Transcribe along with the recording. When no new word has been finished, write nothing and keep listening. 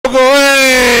Mavoko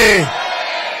hoye!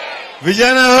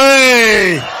 Vijana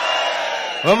hoye!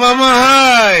 Wamama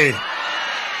hai!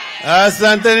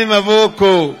 Asanteni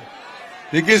Mavoko.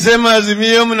 Nikisema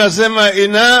Azimio mnasema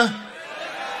ina?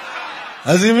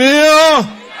 Azimio!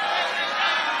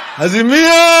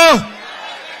 Azimio!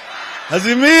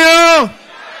 Azimio!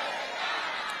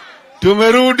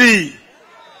 Tumerudi.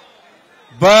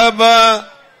 Baba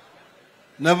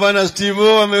na Bwana Steve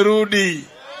wamerudi.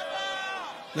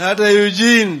 Na hata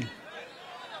Eugene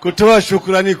kutoa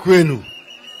shukrani kwenu.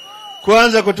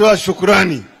 Kwanza kutoa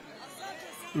shukrani.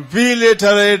 Vile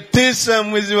tarehe 9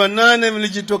 mwezi wa 8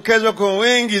 mlijitokezwa kwa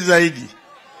wengi zaidi.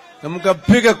 Na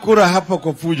mkapiga kura hapa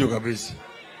kwa fujo kabisa.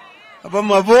 Hapa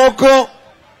Mavoko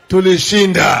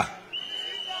tulishinda.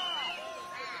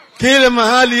 Kila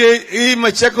mahali hii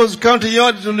Machakos County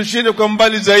yote tulishinda kwa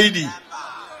mbali zaidi.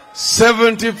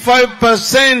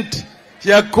 75%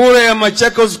 ya kura ya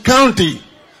Machakos County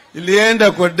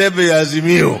ilienda kwa debe ya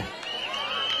Azimio.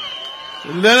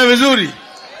 Tuliona vizuri.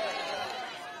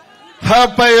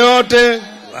 Hapa yote,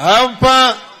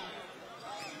 hapa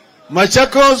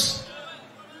Machakos,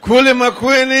 kule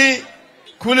Makueni,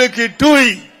 kule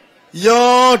Kitui,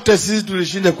 yote sisi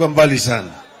tulishinda kwa mbali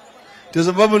sana. Kwa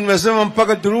sababu nimesema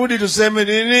mpaka turudi tuseme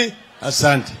nini?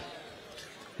 Asante.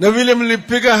 Na vile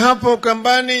mlipiga hapo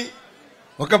Kambani,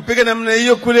 wakapiga namna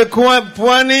hiyo kule kwa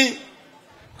Pwani,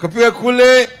 wakapiga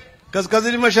kule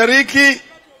kaskazini mashariki,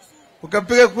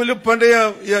 wakapiga kule pande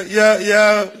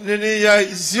ya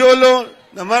Isiolo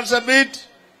na Marsabit,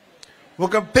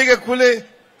 wakapiga kule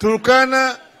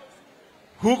Turkana,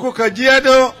 huko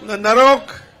Kajiado na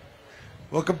Narok,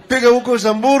 wakapiga huko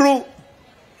Samburu,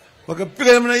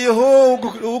 wakapiga namna hiyo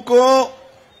huko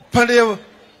pande ya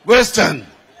Western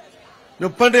na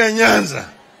pande ya Nyanza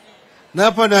na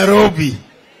hapa Nairobi.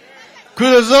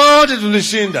 Kura zote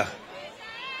tulishinda.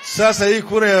 Sasa hii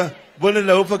kura ya bonde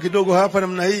la ufa kidogo hapa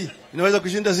namna hii inaweza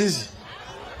kushinda sisi?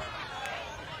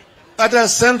 Hata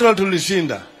Central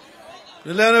tulishinda.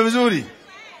 Unaelewana vizuri?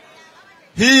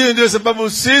 Hiyo ndio sababu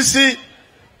sisi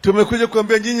tumekuja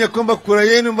kuambia nyinyi kwamba kura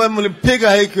yenu ambayo mlipiga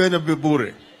haikuenda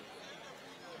bure.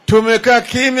 Tumekaa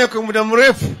kimya kwa muda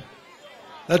mrefu.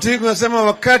 Lakini tunasema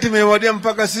wakati umewadia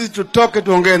mpaka sisi tutoke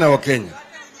tuongee na Wakenya.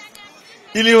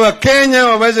 Ili Wakenya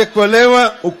waweze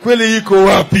kuelewa ukweli iko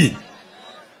wapi.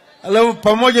 Alafu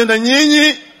pamoja na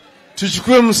nyinyi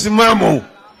tuchukue msimamo.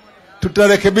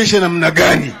 Tutarekebisha namna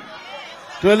gani?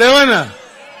 Tuelewana?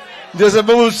 Ndio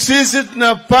sababu sisi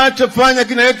tunapata fanya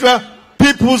kinaitwa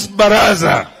People's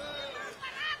Baraza.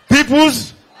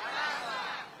 People's.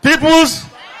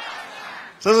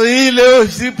 Sasa hii leo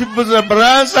si People's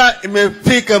Baraza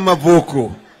imefika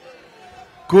Mavoko.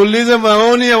 Kuuliza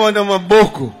maoni ya wana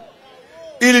Mavoko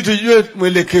ili tujue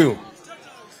mwelekeo.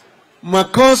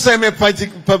 Makosa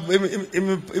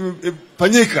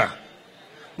imefanyika.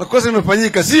 Makosa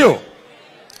imefanyika, sio?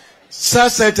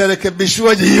 Sasa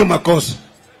itarekebishwaje hiyo makosa?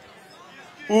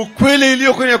 Ukweli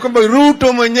iliyo kwenye kwamba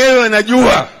Ruto mwenyewe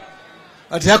anajua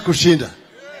ati hakushinda.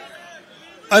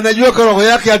 Anajua kwa roho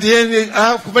yake ati yeye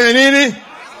kufanya nini?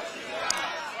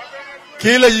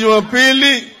 Kila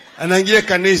Jumapili anaingia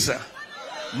kanisa.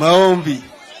 Maombi.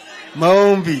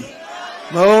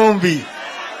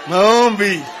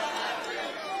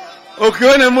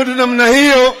 Ukiona mtu namna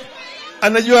hiyo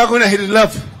anajua hakuna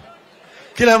hitilafu.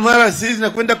 Kila mara sisi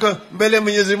tunakwenda kwa mbele ya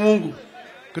Mwenyezi Mungu.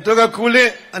 Kutoka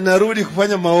kule anarudi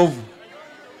kufanya maovu.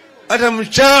 Hata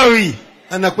mchawi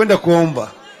anakwenda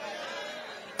kuomba.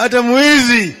 Hata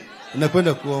mwizi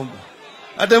anakwenda kuomba.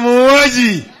 Hata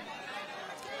muuaji.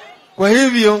 Kwa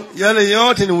hivyo yale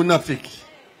yote ni unafiki.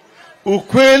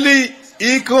 Ukweli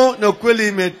iko na ukweli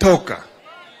imetoka.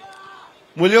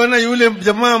 Muliona yule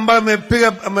jamaa ambaye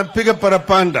amepiga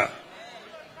parapanda.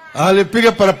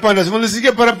 Alipiga parapanda.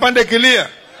 Simulisikia parapanda kilia.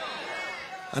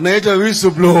 Anaitwa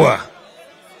whistleblower.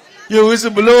 Hiyo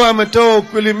whistleblower ametoa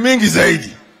ukweli mingi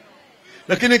zaidi.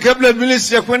 Lakini kabla mimi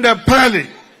sijakwenda pale,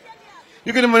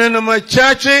 yuko na maneno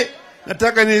machache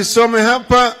nataka nisome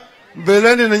hapa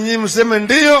mbeleni na nyinyi mseme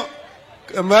ndio,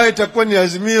 ambayo itakuwa ni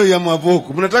azimio ya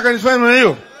Mavoko. Mnataka nifanye maneno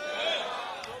hiyo?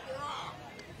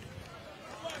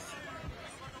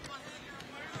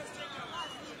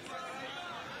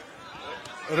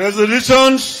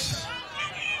 Resolutions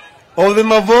of the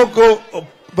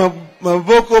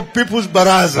Mavoko People's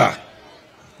Baraza.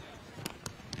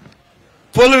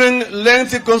 Following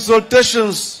lengthy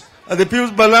consultations at the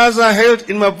People's Baraza held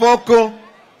in Mavoko,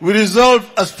 we resolved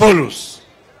as follows.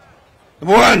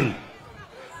 Number 1,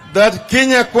 that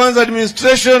Kenya Kwanza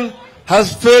administration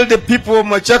has failed the people of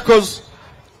Machakos,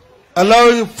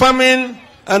 allowing famine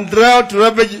and drought to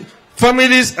ravage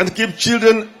families and keep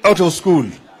children out of school.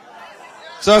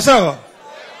 Sawa sawa?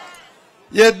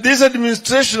 Yet this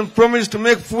administration promised to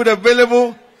make food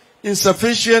available in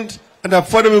sufficient and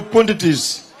affordable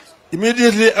quantities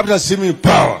immediately after assuming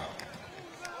power.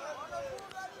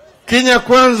 Kenya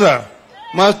Kwanza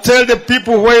must tell the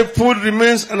people why food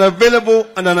remains unavailable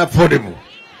and unaffordable.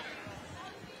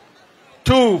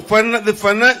 2.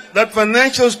 That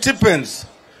financial stipends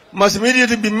must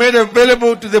immediately be made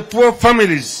available to the poor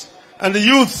families and the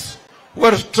youth who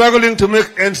are struggling to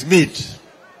make ends meet.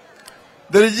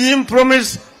 The regime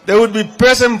promised there would be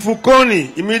pesa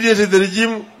mfukoni immediately the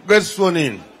regime gets sworn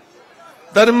in.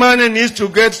 That money needs to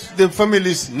get to the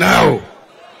families now.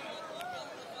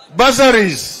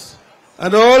 Bursaries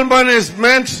and all money is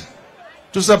meant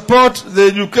to support the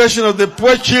education of the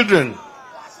poor children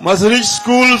must reach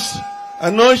schools,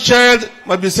 and no child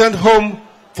must be sent home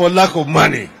for lack of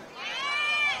money.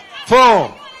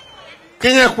 4.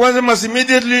 Kenya Kwanza must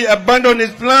immediately abandon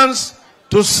its plans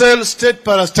to sell state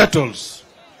parastatals.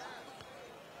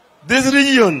 This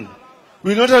region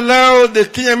will not allow the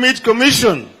Kenya Meat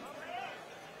Commission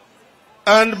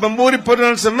and Bamburi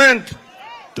Portland Cement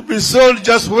to be sold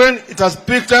just when it has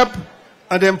picked up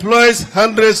and employs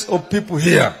hundreds of people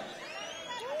here.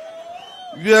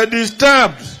 We are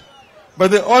disturbed by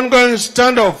the ongoing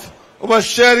standoff over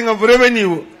sharing of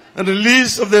revenue and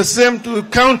release of the same to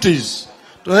counties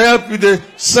to help with the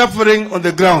suffering on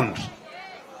the ground.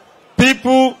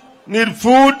 People need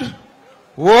food,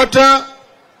 water,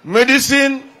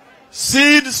 medicine,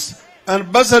 seeds,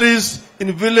 and bursaries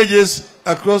in villages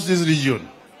across this region.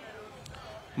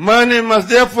 Money must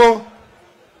therefore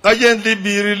urgently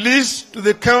be released to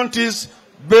the counties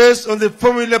based on the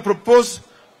formula proposed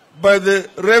by the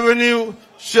Revenue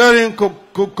Sharing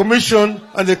Commission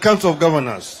and the Council of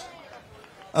Governors.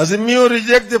 Azimio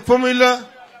reject the formula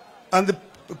and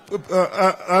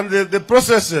the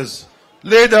processes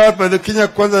laid out by the Kenya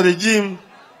Kwanza regime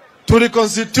to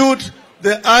reconstitute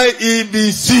the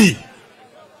IEBC.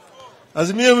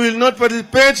 Azimio will not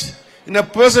participate in a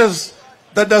process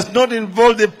that does not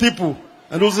involve the people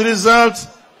and whose result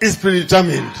is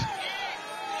predetermined.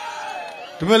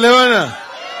 Tumelewana?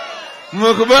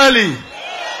 Mmekubali?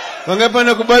 Wangapi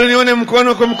wanakubali? Nione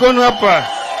mkono kwa mkono hapa.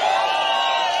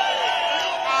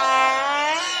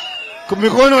 Kwa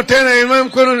mikono tena, inua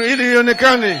mkono ili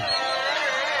ionekane.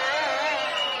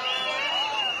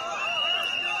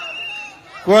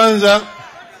 Kwanza,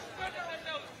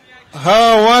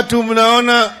 hawa watu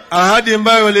mnaona ahadi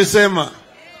ambayo walisema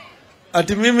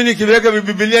ati mimi nikiweka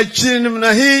Biblia chini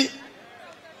namna hii,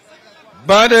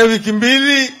 baada ya wiki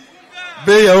mbili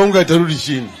bei ya unga itarudi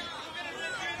chini.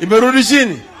 Imerudi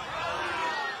chini?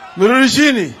 Imerudi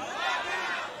chini?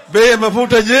 Bei ya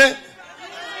mafuta je?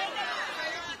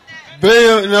 Bei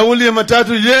ya nauli ya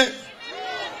matatu je?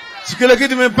 Si kila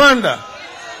kitu imepanda?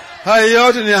 Haya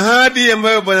yote ni ahadi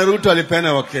ambayo Bwana Ruto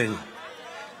alipeana wa Kenya.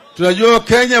 Tunajua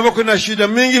Kenya wako na shida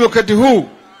mingi wakati huu.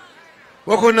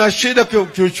 Wako na shida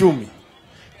kiuchumi.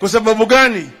 Kwa sababu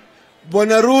gani?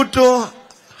 Bwana Ruto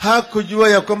hakujua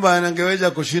ya kwamba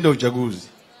angeweza kushinda uchaguzi.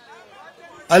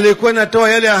 Alikuwa anatoa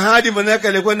yale ahadi, maana yake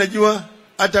alikuwa anajua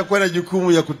atakuwa na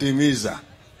jukumu ya kutimiza.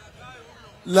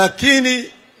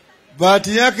 Lakini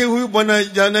bahati yake huyu bwana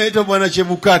anaitwa Bwana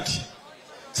Chebukati.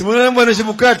 Simuona Bwana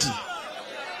Chebukati?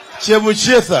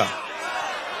 Chebuchetha.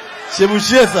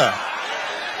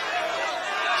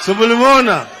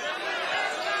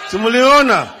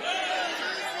 Simuliona?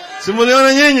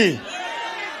 Simuliona nyinyi?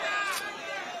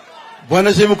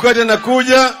 Bwana Chebukati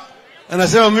anakuja,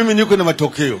 anasema mimi niko na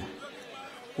matokeo.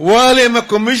 Wale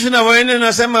makomishona waende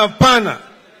nasema hapana,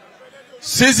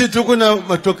 sisi tuko na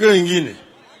matokeo mengine.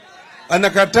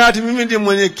 Anakataa ati mimi ndiye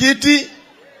mwenyekiti,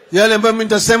 yale ambayo mimi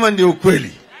nitasema ndio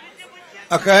ukweli.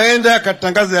 Akaenda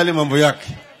akatangaza yale mambo yake.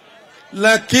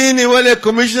 Lakini wale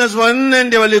commissioners wanne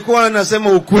ndio walikuwa wanasema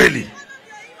ukweli.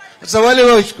 Sasa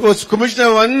wale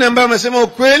commissioners wanne ambao wamesema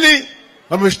ukweli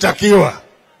wameshtakiwa.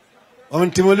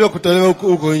 Wametimuliwa kutolewa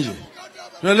huko nje.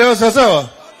 Tunaelewa sawa?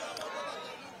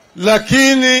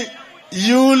 Lakini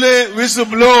yule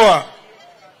whistleblower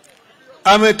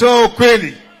ametoa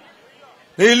ukweli.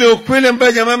 Ile ukweli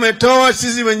ambayo jamaa ametoa,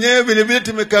 sisi wenyewe vile vile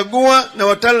tumekagua na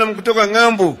wataalamu kutoka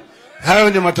ng'ambo. Hayo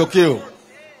ni matokeo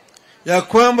ya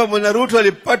kwamba Bwana Ruto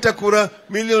alipata kura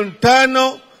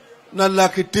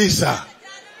 5,900,000.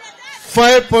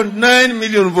 5.9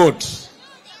 million votes.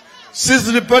 Sisi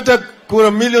tulipata kura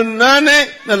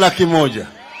 8,100,000.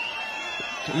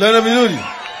 Lana vizuri?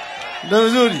 Ndio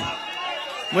vizuri.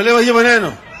 Mwelewa hii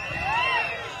maneno.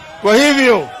 Kwa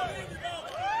hivyo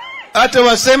hata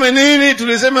waseme nini,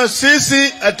 tulisema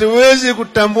sisi hatuwezi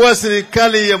kutambua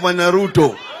serikali ya Bwana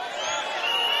Ruto.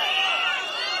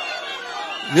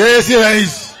 Yeye si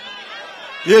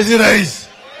rais.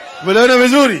 Tumeelewana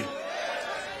vizuri?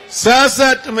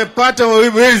 Sasa tumepata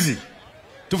wezi.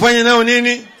 Tufanye nao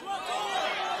nini?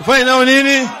 Tufanye nao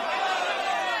nini?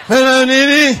 Tufanye nao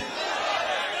nini?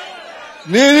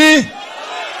 Nini?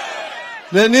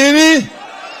 Na nini?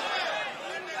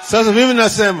 Sasa mimi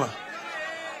nasema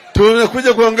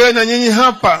tunakuja kuongea na nyinyi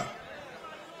hapa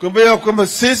kuambia kwamba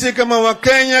sisi kama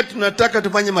Wakenya tunataka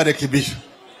tufanye marekebisho.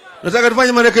 Tunataka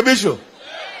tufanye marekebisho.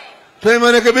 Tufanye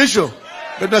marekebisho.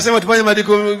 Ndio tunasema tufanye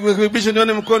marekebisho.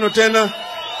 Nione mkono tena.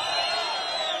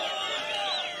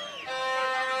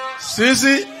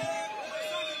 Sisi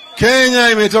Kenya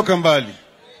imetoka mbali.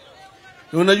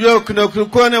 Unajua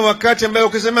kuna na wakati ambao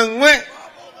ukisema ngwe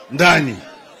ndani.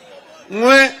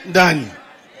 Ngwe ndani.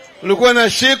 Ulikuwa na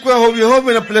shikwa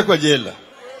hovyo na pelekwa jela.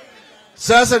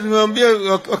 Sasa tumemwambia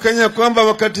Wakenya kwamba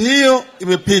wakati hiyo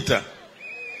imepita.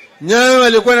 Nyayo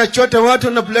alikuwa anachota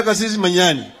watu na peleka sisi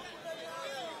Manyani.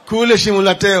 Kule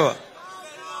Shimulatewa.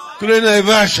 Kule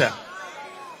Naivasha.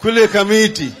 Kule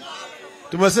Kamiti.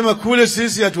 Tumesema kule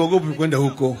sisi hatuogopi kwenda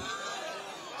huko.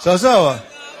 Sawa sawa?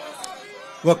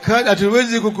 Wakati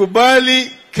hatuwezi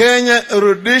kukubali Kenya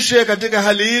irudishe katika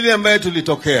hali ile ambayo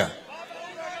tulitokea.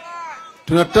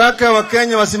 Tunataka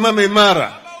Wakenya wasimame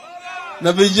imara.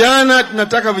 Na vijana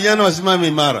tunataka vijana wasimame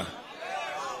imara.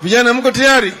 Vijana mko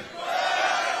tayari?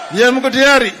 Vijana mko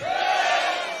tayari?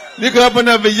 Niko hapa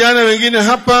na vijana wengine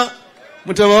hapa,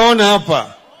 mtawaona hapa.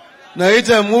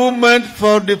 Naita Movement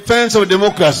for Defense of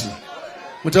Democracy.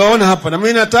 Mtawaona hapa. Na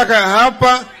mimi nataka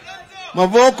hapa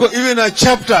Mavoko iwe na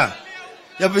chapter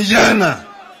ya vijana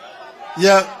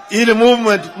ya ile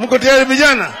movement. Mko tayari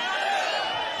vijana?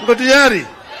 Mko tayari?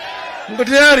 Mko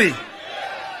tayari?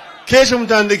 Kesho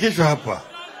mtaandikishwa hapa.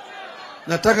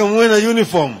 Nataka muwe na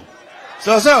uniform.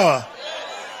 Sawa sawa?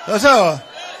 Sawa sawa?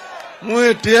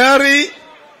 Muwe tayari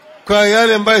kwa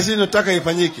yale ambayo sisi tunataka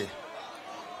ifanyike.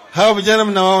 Hao vijana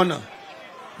mnawaona.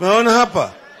 Mnaona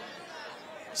hapa?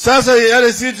 Sasa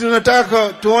yale sisi tunataka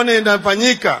tuone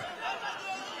inafanyika.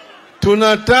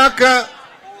 Tunataka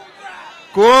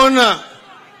kuona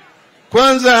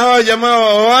kwanza hawa jamaa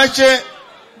waache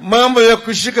mambo ya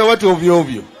kushika watu ovyo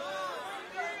ovyo.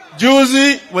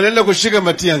 Juzi walienda kushika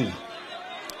Matiang'i.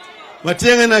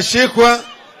 Matiang'i anashikwa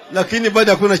lakini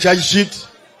bado hakuna charge sheet.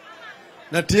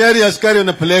 Na tayari askari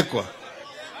wanapelekwa.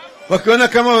 Wakiona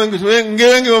kama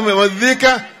wengi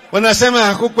wamewadhika, wanasema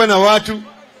hakukuwa na watu.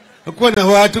 Hakukuwa na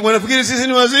watu, wanafikiri sisi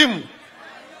ni wazimu.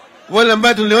 Wale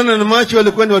ambao tuliona na macho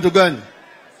walikuwa ni watu gani?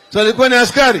 So walikuwa ni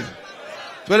askari.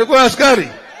 Walikuwa askari.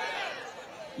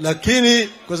 Lakini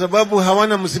kwa sababu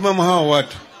hawana msimamo hawa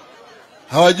watu.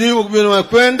 Hawajui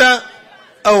wanakwenda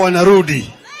au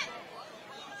wanarudi.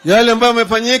 Yale ambayo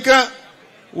yamefanyika,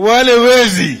 wale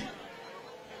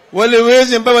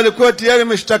wezi ambao walikuwa tayari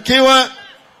wameshtakiwa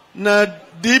na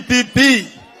DPP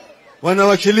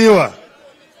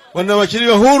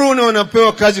wanawachiliwa huru na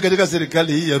wanapewa kazi katika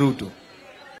serikali hii ya Ruto.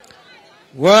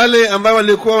 Wale ambao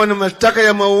walikuwa wana mashtaka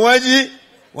ya mauaji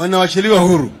wanawachiliwa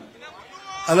huru.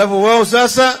 Alafu wao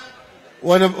sasa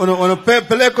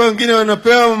wanapelekwa, wengine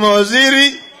wanapewa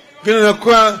mawaziri, wengine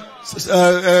wanakuwa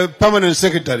permanent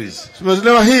secretaries.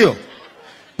 Tumeelewa hiyo?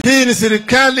 Hii ni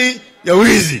serikali ya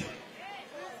wizi.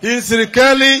 Hii ni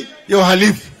serikali ya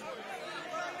uhalifu.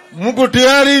 Mko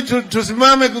tayari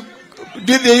tusimame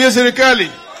dhidi ya hiyo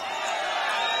serikali?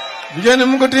 Vijana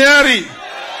mko tayari?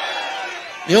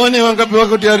 Nione wangapi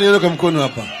wako tayari, nione kwa mkono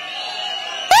hapa.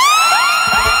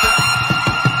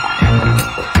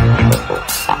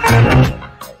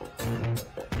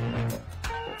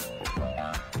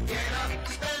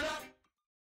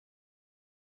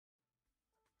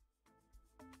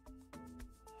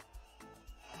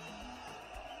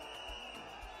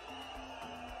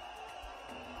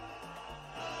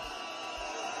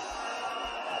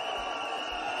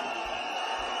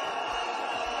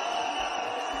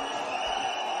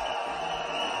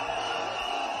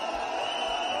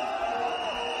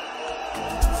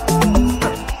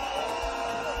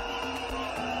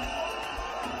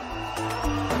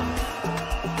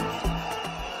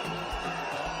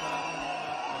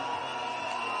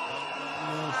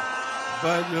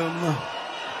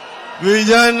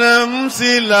 Vijana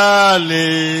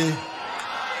msilale,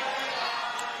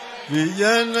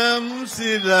 vijana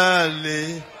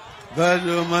msilale,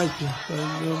 bado macho,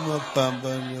 bado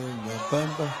mapambano.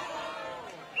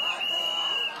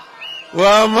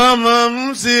 Wamama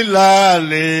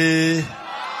msilale,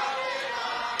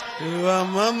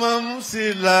 wamama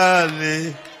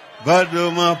msilale,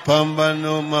 bado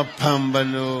mapambano,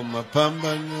 bado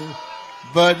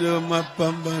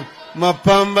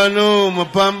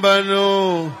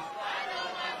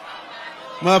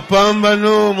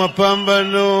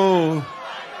mapambano.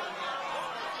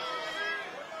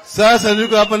 Sasa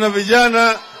niko hapa na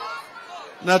vijana,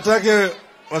 nataka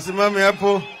wasimame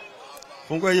hapo.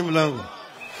 Fungua hii mlango.